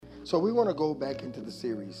So we want to go back into the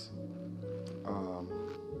series um,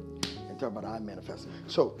 and talk about I manifest.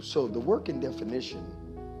 So the working definition,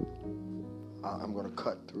 I'm going to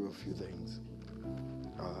cut through a few things.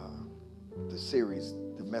 The series,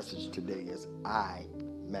 the message today is I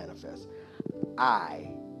manifest.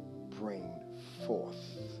 I bring forth.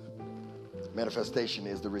 Manifestation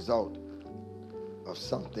is the result of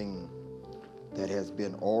something that has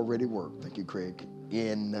been already worked. Thank you, Craig.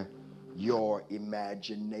 In your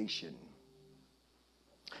imagination.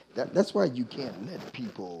 That's why you can't let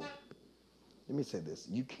people, let me say this,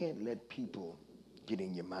 you can't let people get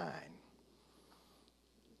in your mind.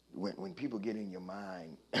 When people get in your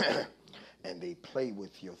mind and they play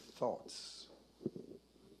with your thoughts,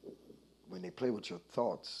 when they play with your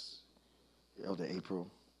thoughts, Elder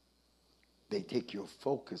April, they take your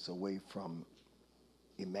focus away from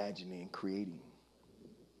imagining and creating.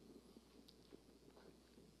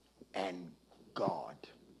 And God,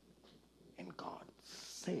 and God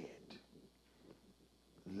said,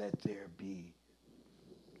 let there be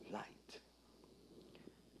light.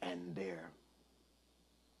 And there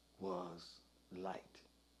was light.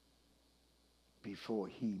 Before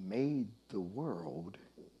he made the world,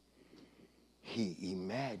 he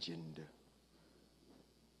imagined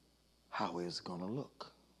how it's going to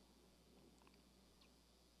look.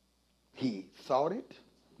 He thought it.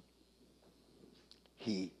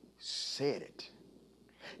 He said it.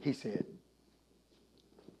 He said,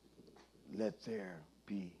 let there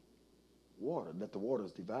be water. Let the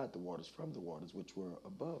waters divide the waters from the waters which were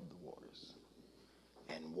above the waters.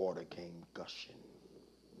 And water came gushing.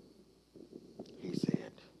 He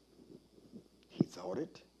said, he thought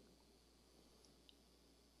it,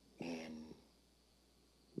 and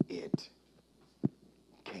it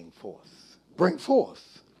came forth. Bring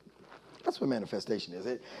forth. That's what manifestation is.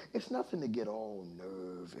 It's nothing to get all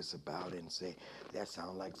nervous about and say, that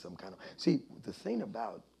sounds like some kind of... See, the thing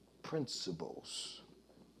about principles,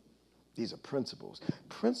 these are principles.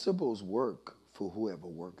 Principles work for whoever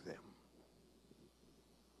worked them.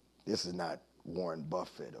 This is not Warren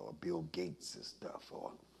Buffett or Bill Gates' stuff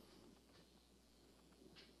or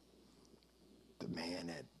the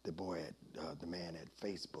man at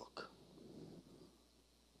Facebook.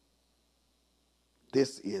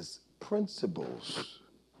 This is principles.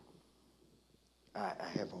 I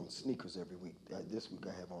have on sneakers every week. This week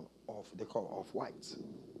I have on they're called off-whites.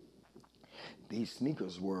 These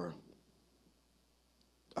sneakers were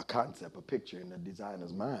a concept, a picture in the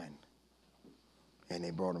designer's mind. And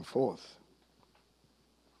they brought them forth.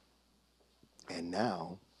 And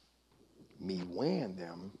now, me wearing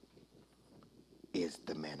them is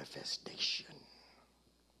the manifestation.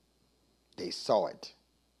 They saw it.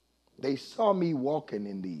 They saw me walking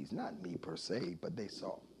in these. Not me per se, but they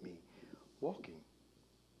saw me walking.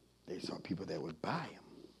 They saw people that would buy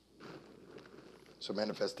them. So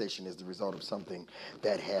manifestation is the result of something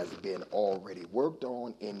that has been already worked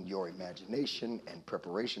on in your imagination and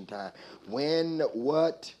preparation time. When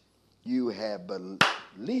what you have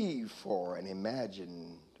believed for and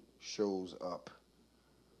imagined shows up,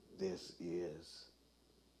 this is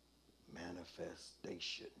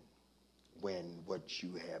manifestation. When what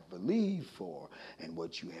you have believed for and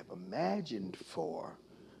what you have imagined for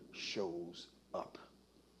shows up.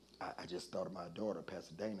 I just thought of my daughter,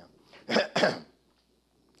 Pastor Dana,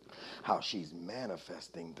 how she's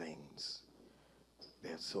manifesting things.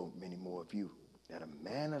 There's so many more of you that are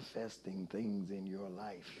manifesting things in your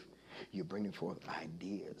life. You're bringing forth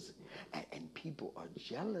ideas. And people are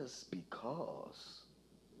jealous because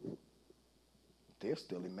they're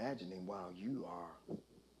still imagining while you are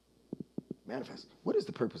manifesting. What is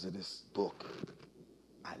the purpose of this book?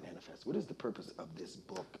 I manifest. What is the purpose of this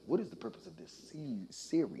book? What is the purpose of this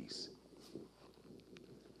series?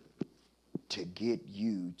 To get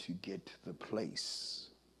you to get to the place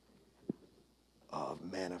of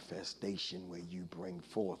manifestation where you bring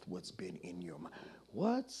forth what's been in your mind.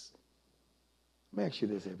 Let me ask you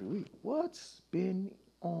this every week. What's been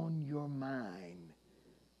on your mind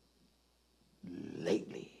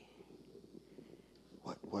lately?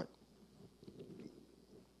 What?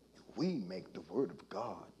 We make the word of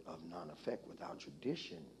God of none effect without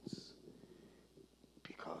traditions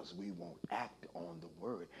because we won't act on the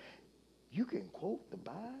word. You can quote the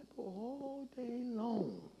Bible all day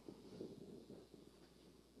long,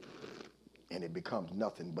 and it becomes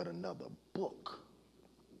nothing but another book.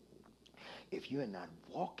 If you're not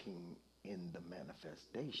walking in the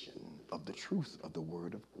manifestation of the truth of the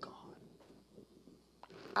word of God,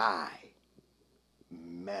 I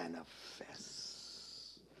manifest.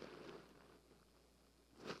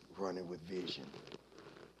 Running with vision.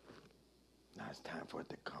 Now it's time for it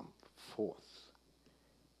to come forth.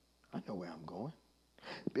 know where I'm going.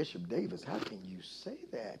 Bishop Davis, how can you say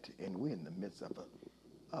that? And we're in the midst of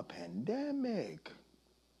a pandemic.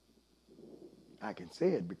 I can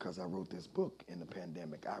say it because I wrote this book in the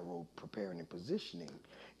pandemic. I wrote Preparing and Positioning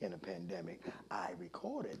in a pandemic. I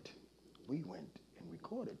recorded. We went and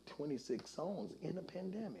recorded 26 songs in a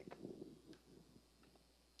pandemic.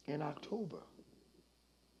 In October,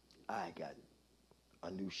 I got a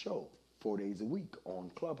new show 4 days a week on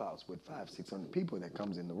Clubhouse with 500-600 people that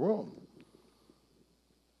comes in the room.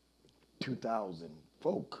 2,000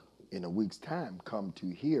 folk in a week's time come to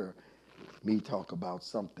hear me talk about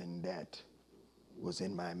something that was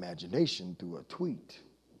in my imagination through a tweet,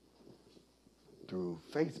 through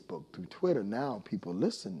Facebook, through Twitter. Now people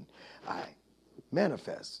listen. I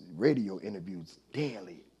manifest radio interviews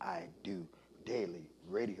daily. I do daily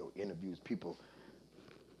radio interviews. People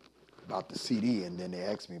about the CD, and then they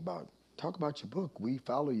ask me talk about your book. We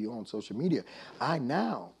follow you on social media. I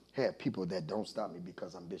now have people that don't stop me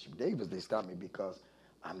because I'm Bishop Davis. They stop me because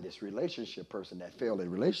I'm this relationship person that failed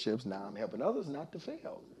in relationships. Now I'm helping others not to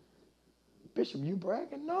fail. Bishop, you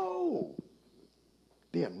bragging? No.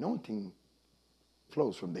 The anointing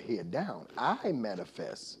flows from the head down. I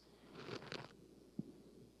manifest.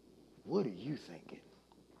 What are you thinking?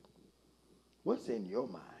 What's in your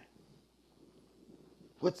mind?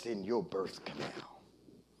 What's in your birth canal?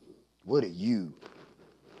 What are you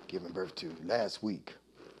giving birth to? Last week,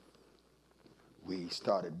 we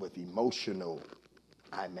started with emotional.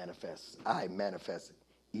 I manifest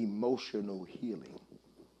emotional healing.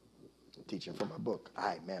 Teaching from my book,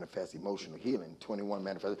 I manifest emotional healing. 21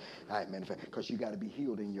 manifest. I manifest because you got to be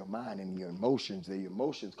healed in your mind and your emotions. The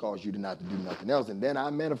emotions cause you to not to do nothing else. And then I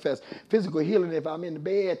manifest physical healing. If I'm in the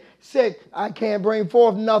bed sick, I can't bring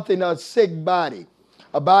forth nothing. A sick body,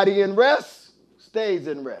 a body in rest stays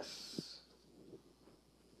in rest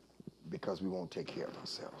because we won't take care of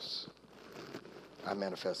ourselves. I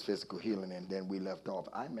manifest physical healing, and then we left off.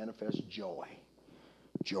 I manifest joy.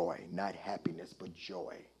 Joy, not happiness, but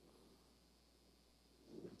joy.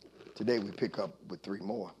 Today we pick up with 3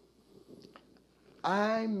 more.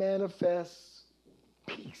 I manifest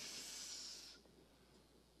peace.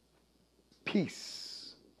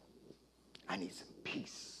 Peace. I need some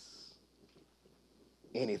peace.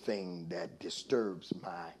 Anything that disturbs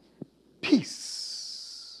my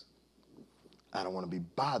peace, I don't want to be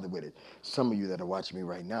bothered with it. Some of you that are watching me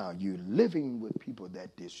right now, you're living with people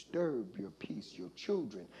that disturb your peace. Your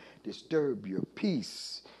children disturb your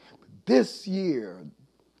peace. This year,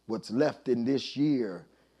 what's left in this year,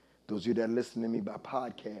 those of you that listen to me by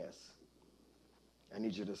podcast, I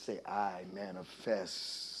need you to say, I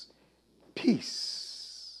manifest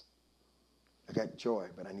peace. I got joy,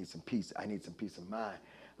 but I need some peace. I need some peace of mind.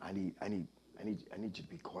 I need you to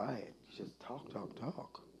be quiet. Just talk.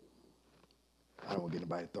 I don't want to get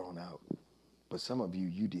anybody thrown out. But some of you,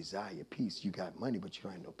 you desire peace. You got money, but you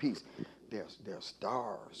don't have no peace. There are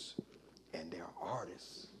stars and there are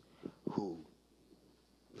artists who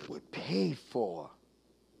would pay for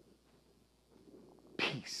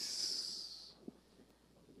peace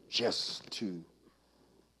just to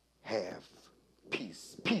have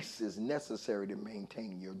peace. Peace is necessary to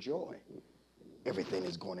maintain your joy. Everything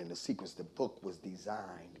is going in a sequence. The book was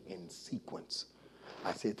designed in sequence.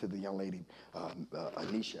 I said to the young lady,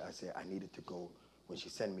 Anisha, I said, I needed to go, when she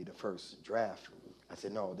sent me the first draft, I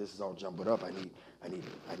said, no, this is all jumbled up. I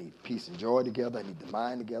need peace and joy together. I need the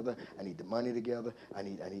mind together. I need the money together. I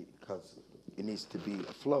need, because it needs to be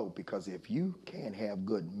a flow. Because if you can't have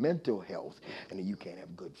good mental health, and you can't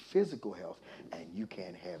have good physical health, and you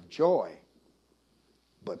can't have joy,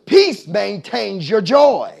 but peace maintains your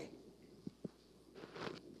joy.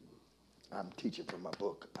 I'm teaching from my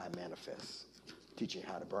book, I Manifest, teaching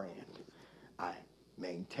how to brand. I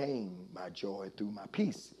maintain my joy through my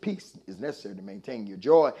peace. Peace is necessary to maintain your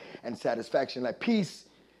joy and satisfaction. Like peace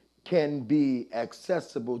can be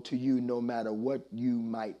accessible to you no matter what you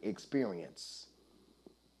might experience.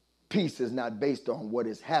 Peace is not based on what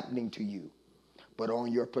is happening to you, but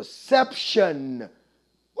on your perception.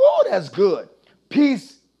 Oh, that's good.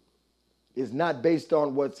 Peace is not based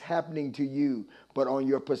on what's happening to you, but on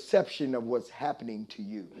your perception of what's happening to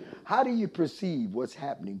you. How do you perceive what's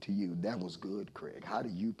happening to you? That was good, Craig. How do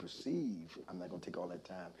you perceive? I'm not going to take all that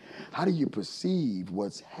time. How do you perceive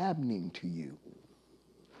what's happening to you?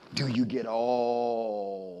 Do you get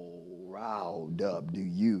all riled up? Do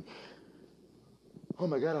you, oh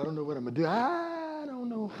my God, I don't know what I'm going to do. I don't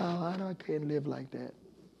know how. I can't live like that.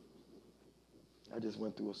 I just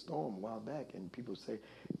went through a storm a while back, and people say,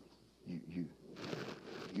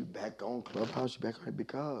 you back on Clubhouse, you back on it,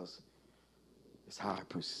 because it's how I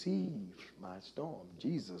perceive my storm.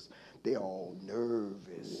 Jesus, they're all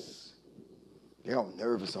nervous. They're all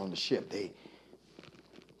nervous on the ship. They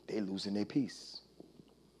losing their peace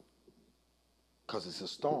because it's a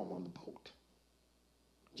storm on the boat.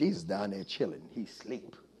 Jesus down there chilling. He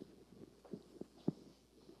sleep.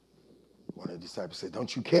 One of the disciples said,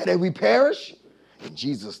 don't you care that we perish? And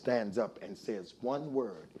Jesus stands up and says one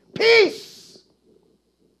word, peace.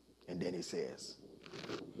 And then he says,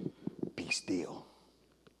 be still.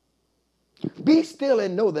 Be still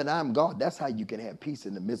and know that I'm God. That's how you can have peace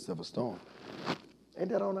in the midst of a storm. Ain't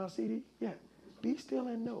that on our CD? Yeah. Be still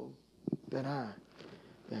and know that I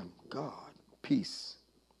am God. Peace.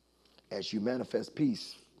 As you manifest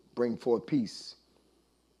peace, bring forth peace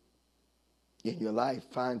in your life.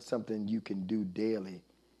 Find something you can do daily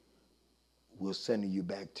will send you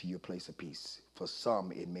back to your place of peace. For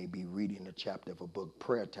some, it may be reading a chapter of a book,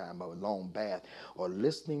 prayer time, a long bath, or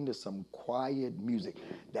listening to some quiet music.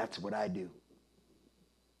 That's what I do.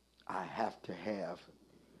 I have to have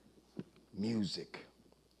music.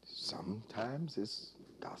 Sometimes it's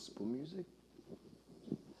gospel music.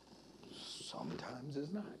 Sometimes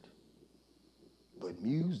it's not. But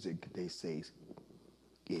music, they say,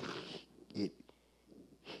 it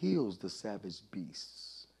heals the savage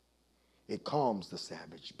beasts. It calms the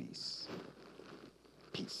savage beasts.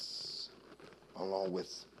 Peace. Along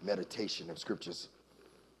with meditation of scriptures.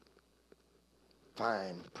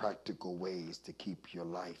 Find practical ways to keep your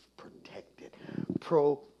life protected.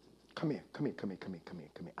 Come here.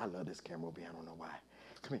 I love this camera over here. I don't know why.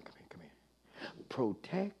 Come here.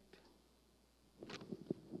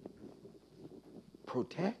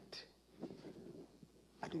 Protect.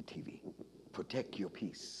 I do TV. Protect your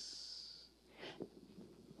peace.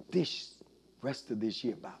 This rest of this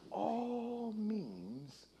year, by all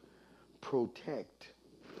means, protect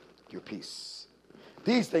your peace.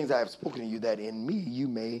 These things I have spoken to you, that in me you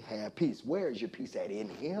may have peace. Where is your peace at? In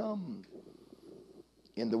him.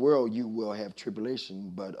 In the world you will have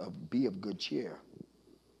tribulation, but be of good cheer.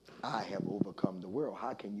 I have overcome the world.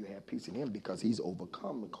 How can you have peace in him? Because he's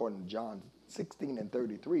overcome, according to John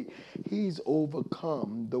 16:33. He's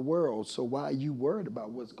overcome the world. So why are you worried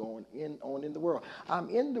about what's going on in the world? I'm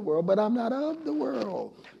in the world, but I'm not of the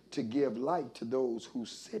world. To give light to those who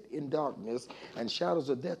sit in darkness and shadows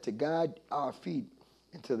of death, to guide our feet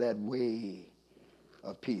into that way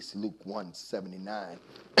of peace. Luke 1:79.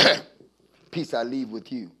 Peace I leave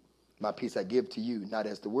with you. My peace I give to you. Not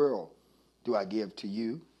as the world do I give to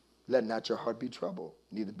you. Let not your heart be troubled,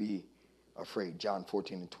 neither be afraid. John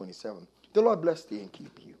 14:27. The Lord bless thee and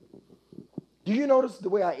keep you. Do you notice the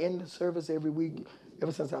way I end the service every week,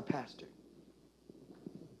 ever since I pastored?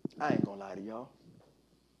 I ain't going to lie to y'all.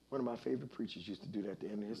 One of my favorite preachers used to do that at the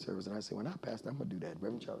end of his service. And I said, when I pastor, I'm going to do that.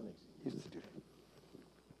 Reverend Charles Nix used to do that.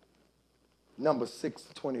 Number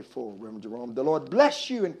 6:24, Reverend Jerome. The Lord bless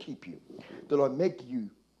you and keep you. The Lord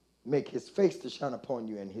make his face to shine upon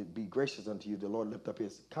you and be gracious unto you. The Lord lift up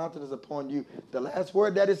his countenance upon you. The last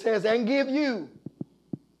word that it says, and give you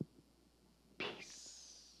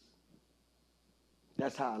peace.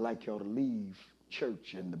 That's how I like y'all to leave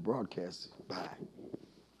church and the broadcast by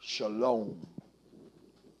shalom.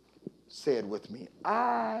 Say it with me.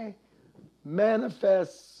 I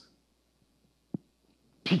manifest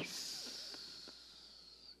peace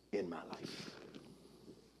in my life.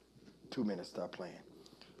 2 minutes, start playing.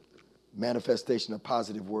 Manifestation of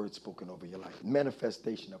positive words spoken over your life.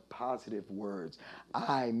 Manifestation of positive words.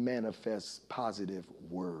 I manifest positive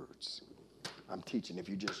words. I'm teaching. If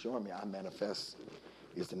you just joined me, I Manifest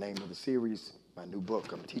is the name of the series. My new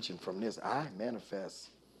book. I'm teaching from this. I Manifest,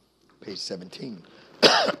 page 17,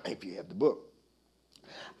 if you have the book.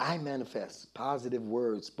 I manifest positive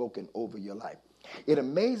words spoken over your life. It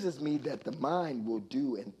amazes me that the mind will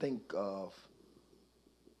do and think of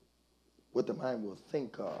what the mind will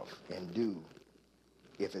think of and do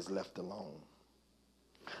if it's left alone.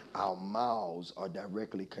 Our mouths are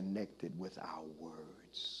directly connected with our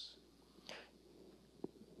words.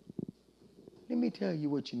 Let me tell you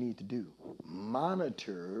what you need to do.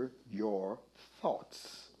 Monitor your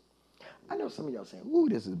thoughts. I know some of y'all saying, ooh,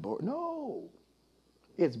 this is boring. No,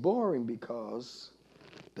 it's boring because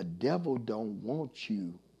the devil don't want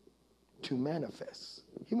you to manifest.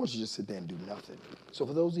 He wants you to just sit there and do nothing. So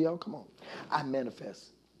for those of y'all, come on. I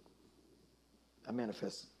manifest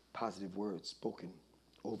positive words spoken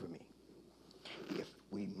over me. If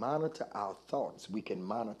we monitor our thoughts, we can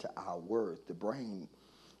monitor our words. The brain,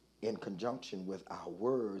 in conjunction with our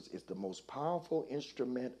words, is the most powerful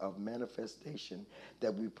instrument of manifestation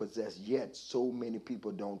that we possess, yet so many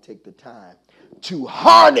people don't take the time to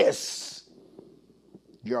harness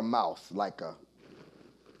your mouth like a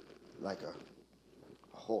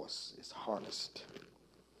horse is harnessed.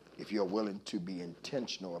 If you're willing to be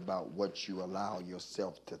intentional about what you allow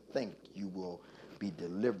yourself to think, you will be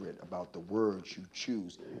deliberate about the words you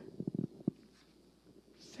choose.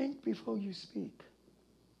 Think before you speak.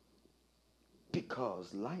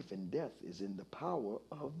 Because life and death is in the power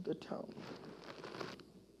of the tongue.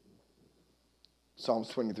 Psalms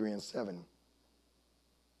 23:7.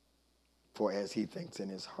 For as he thinks in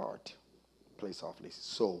his heart, play softly,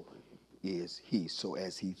 so is he. So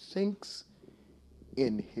as he thinks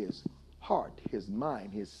in his heart, his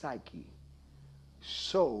mind, his psyche,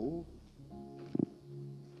 so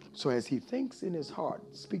as he thinks in his heart,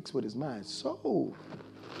 speaks with his mind, so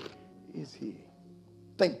is he.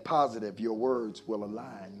 Think positive, your words will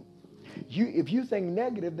align. If you think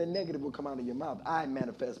negative, then negative will come out of your mouth. I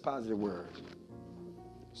manifest positive words.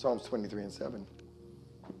 Psalms 23:7.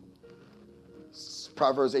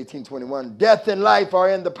 Proverbs 18:21. Death and life are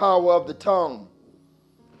in the power of the tongue,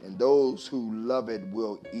 and those who love it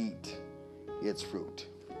will eat its fruit.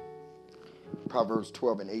 Proverbs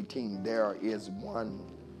 12:18. There is one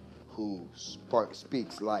who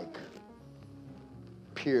speaks like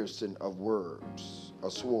piercing of words, a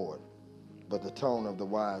sword, but the tone of the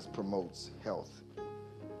wise promotes health.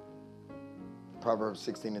 Proverbs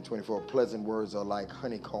 16:24. Pleasant words are like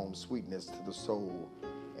honeycomb, sweetness to the soul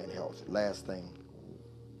and health. Last thing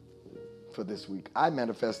for this week. I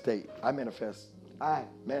manifest, I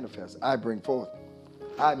bring forth,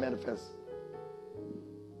 I manifest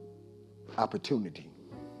opportunity.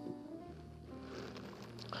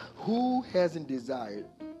 Who hasn't desired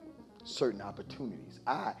certain opportunities?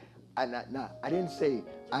 I didn't say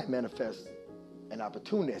I manifest an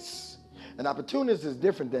opportunist. An opportunist is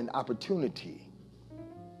different than opportunity.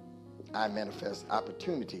 I manifest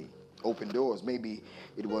opportunity. Open doors. Maybe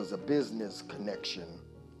it was a business connection.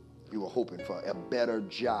 You were hoping for a better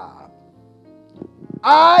job.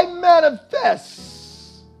 I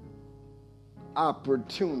manifest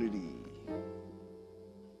opportunity.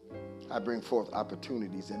 I bring forth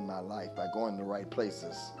opportunities in my life by going to the right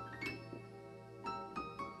places.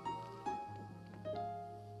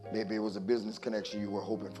 Maybe it was a business connection. You were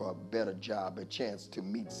hoping for a better job, a chance to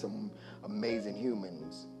meet some amazing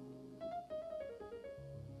humans.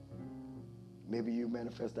 Maybe you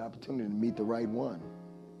manifest the opportunity to meet the right one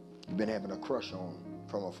you've been having a crush on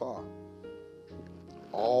from afar.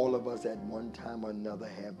 All of us at one time or another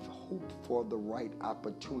have hoped for the right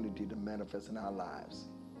opportunity to manifest in our lives.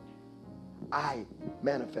 I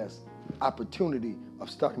manifest opportunity of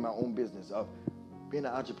starting my own business, of being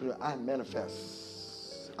an entrepreneur. I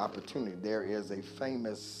manifest opportunity. There is a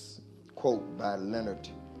famous quote by Leonard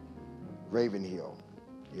Ravenhill,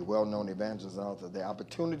 a well-known evangelist and author. The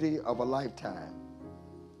opportunity of a lifetime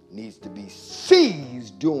needs to be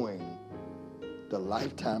seized during the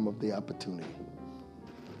lifetime of the opportunity.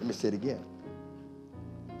 Let me say it again.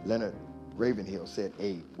 Leonard Ravenhill said,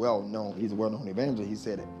 he's a well-known evangelist. He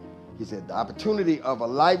said, the opportunity of a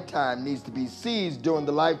lifetime needs to be seized during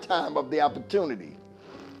the lifetime of the opportunity.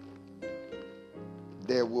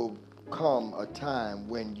 There will come a time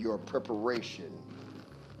when your preparation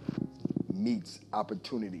meets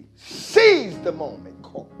opportunity. Seize the moment.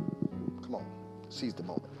 Come on. Seize the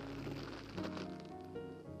moment.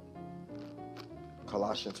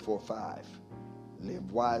 Colossians 4:5.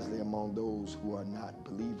 Live wisely among those who are not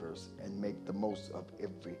believers and make the most of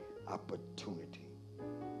every opportunity.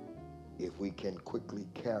 If we can quickly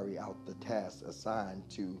carry out the task assigned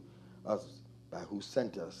to us by who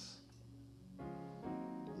sent us,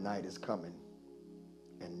 night is coming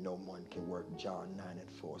and no one can work. John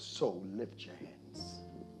 9:4. So lift your hands.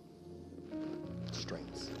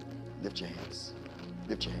 Strings. Lift your hands.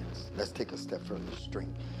 Lift your hands. Let's take a step further.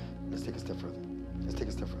 String. Let's take a step further. Let's take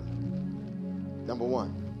a step further. Number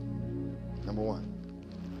one,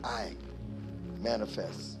 I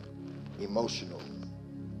manifest emotional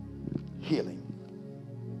healing.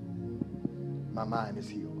 My mind is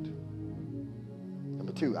healed.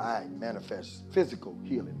 Number two, I manifest physical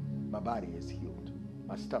healing. My body is healed.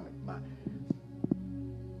 My stomach, my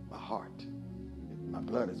heart, my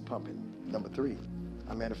blood is pumping. Number three,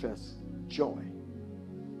 I manifest joy.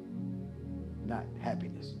 Not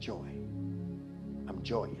happiness, joy. I'm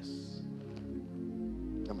joyous.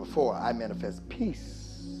 Number four, I manifest peace.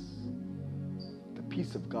 The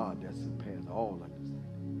peace of God that surpasses all understanding.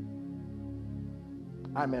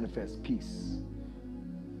 I manifest peace.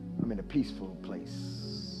 I'm in a peaceful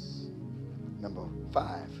place. Number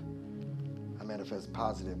five, I manifest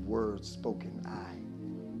positive words spoken. I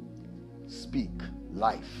speak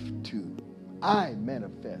life to. I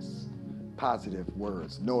manifest positive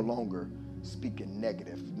words. No longer speaking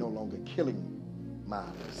negative. No longer killing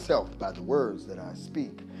myself by the words that I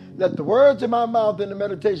speak. Let the words of my mouth and the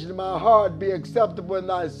meditation of my heart be acceptable in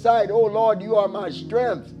thy sight. Oh Lord, you are my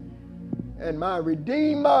strength and my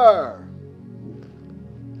redeemer.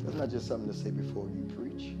 That's not just something to say before you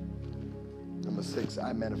preach. Number 6,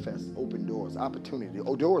 I manifest open doors, opportunity.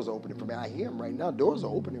 Oh, doors are opening for me. I hear them right now. Doors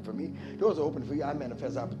are opening for me. Doors are opening for you. I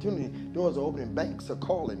manifest opportunity. Doors are opening. Banks are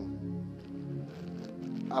calling.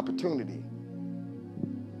 Opportunity.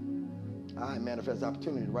 I manifest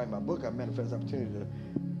opportunity to write my book. I manifest opportunity to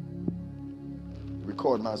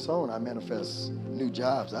record my song. I manifest new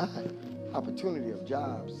jobs. Opportunity of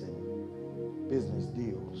jobs and business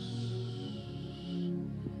deals.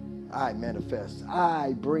 I manifest.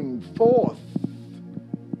 I bring forth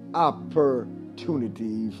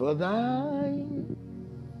opportunity, for thine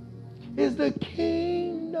is the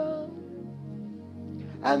kingdom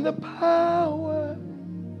and the power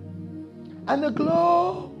and the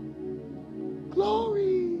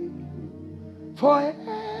glory forever.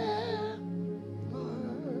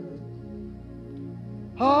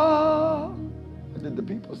 What did the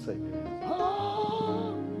people say?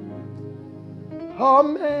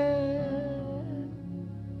 Amen.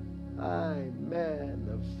 I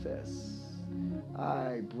manifest.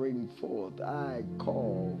 I bring forth. I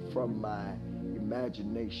call from my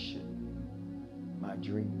imagination, my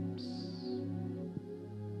dreams.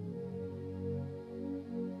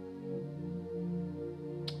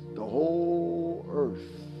 The whole earth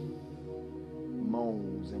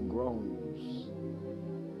moans and groans,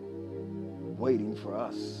 waiting for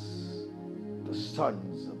us, the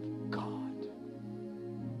sons of God,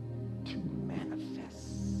 to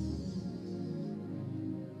manifest.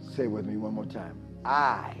 Say with me one more time.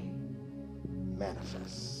 I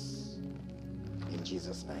manifest. In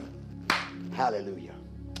Jesus' name. Hallelujah.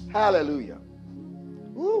 Hallelujah.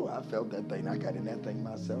 Ooh, I felt that thing. I got in that thing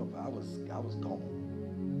myself. I was gone.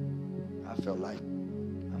 I felt like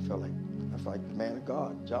the man of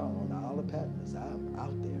God, John, on the Isle of Patmos. I'm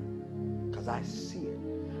out there because I see it.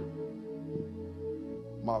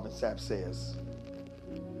 Marvin Sapp says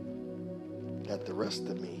that the rest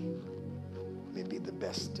of me may be the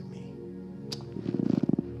best of me.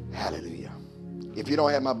 Hallelujah. If you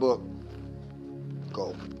don't have my book,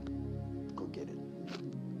 go get it.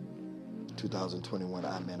 2021,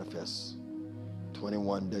 I Manifest.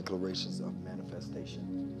 21 Declarations of Manifestation.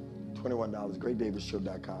 $21,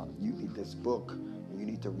 GreatDavidShow.com. You need this book, and you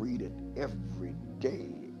need to read it every day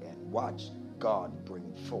and watch God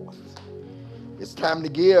bring forth. It's time to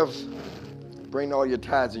give. Bring all your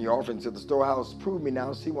tithes and your offerings to the storehouse. Prove me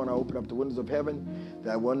now. See when I open up the windows of heaven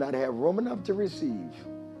that I will not have room enough to receive.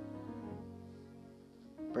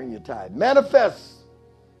 Bring your tithe. Manifest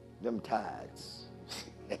them tithes.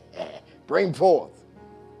 Bring forth.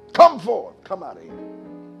 Come forth. Come out of here.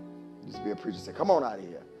 Used to be a preacher say, come on out of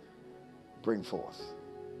here. Bring forth.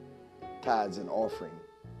 Tithes and offering.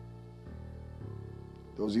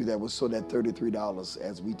 Those of you that will sow that $33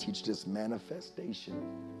 as we teach this manifestation,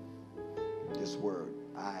 this word,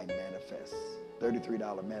 I manifest.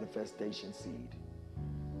 $33 manifestation seed.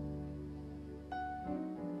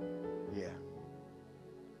 Yeah.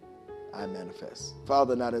 I manifest.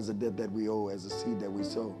 Father, not as a debt that we owe, as a seed that we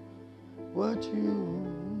sow. What you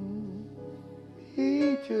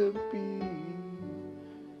need to be.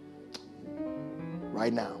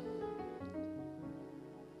 Right now,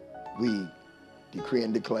 we decree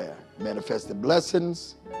and declare manifested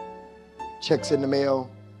blessings, checks in the mail,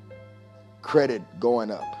 credit going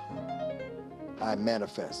up. I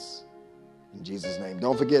manifest in Jesus' name.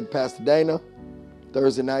 Don't forget Pastor Dana,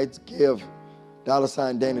 Thursday nights, give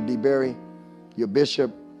 $ Dana D. Berry, your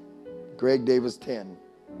bishop, Greg Davis 10,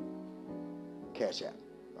 Cash App.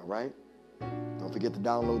 All right? Don't forget to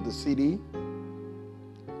download the CD.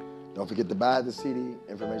 Don't forget to buy the CD.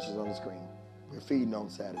 Information is on the screen. We're feeding on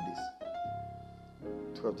Saturdays,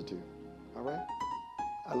 12 to 2. All right?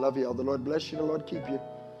 I love you all. The Lord bless you. The Lord keep you.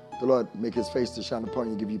 The Lord make his face to shine upon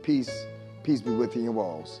you, give you peace. Peace be within your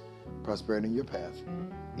walls. Prosperity in your path.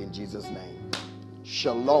 In Jesus' name.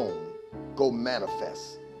 Shalom. Go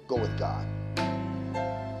manifest. Go with God.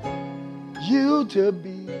 You to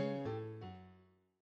be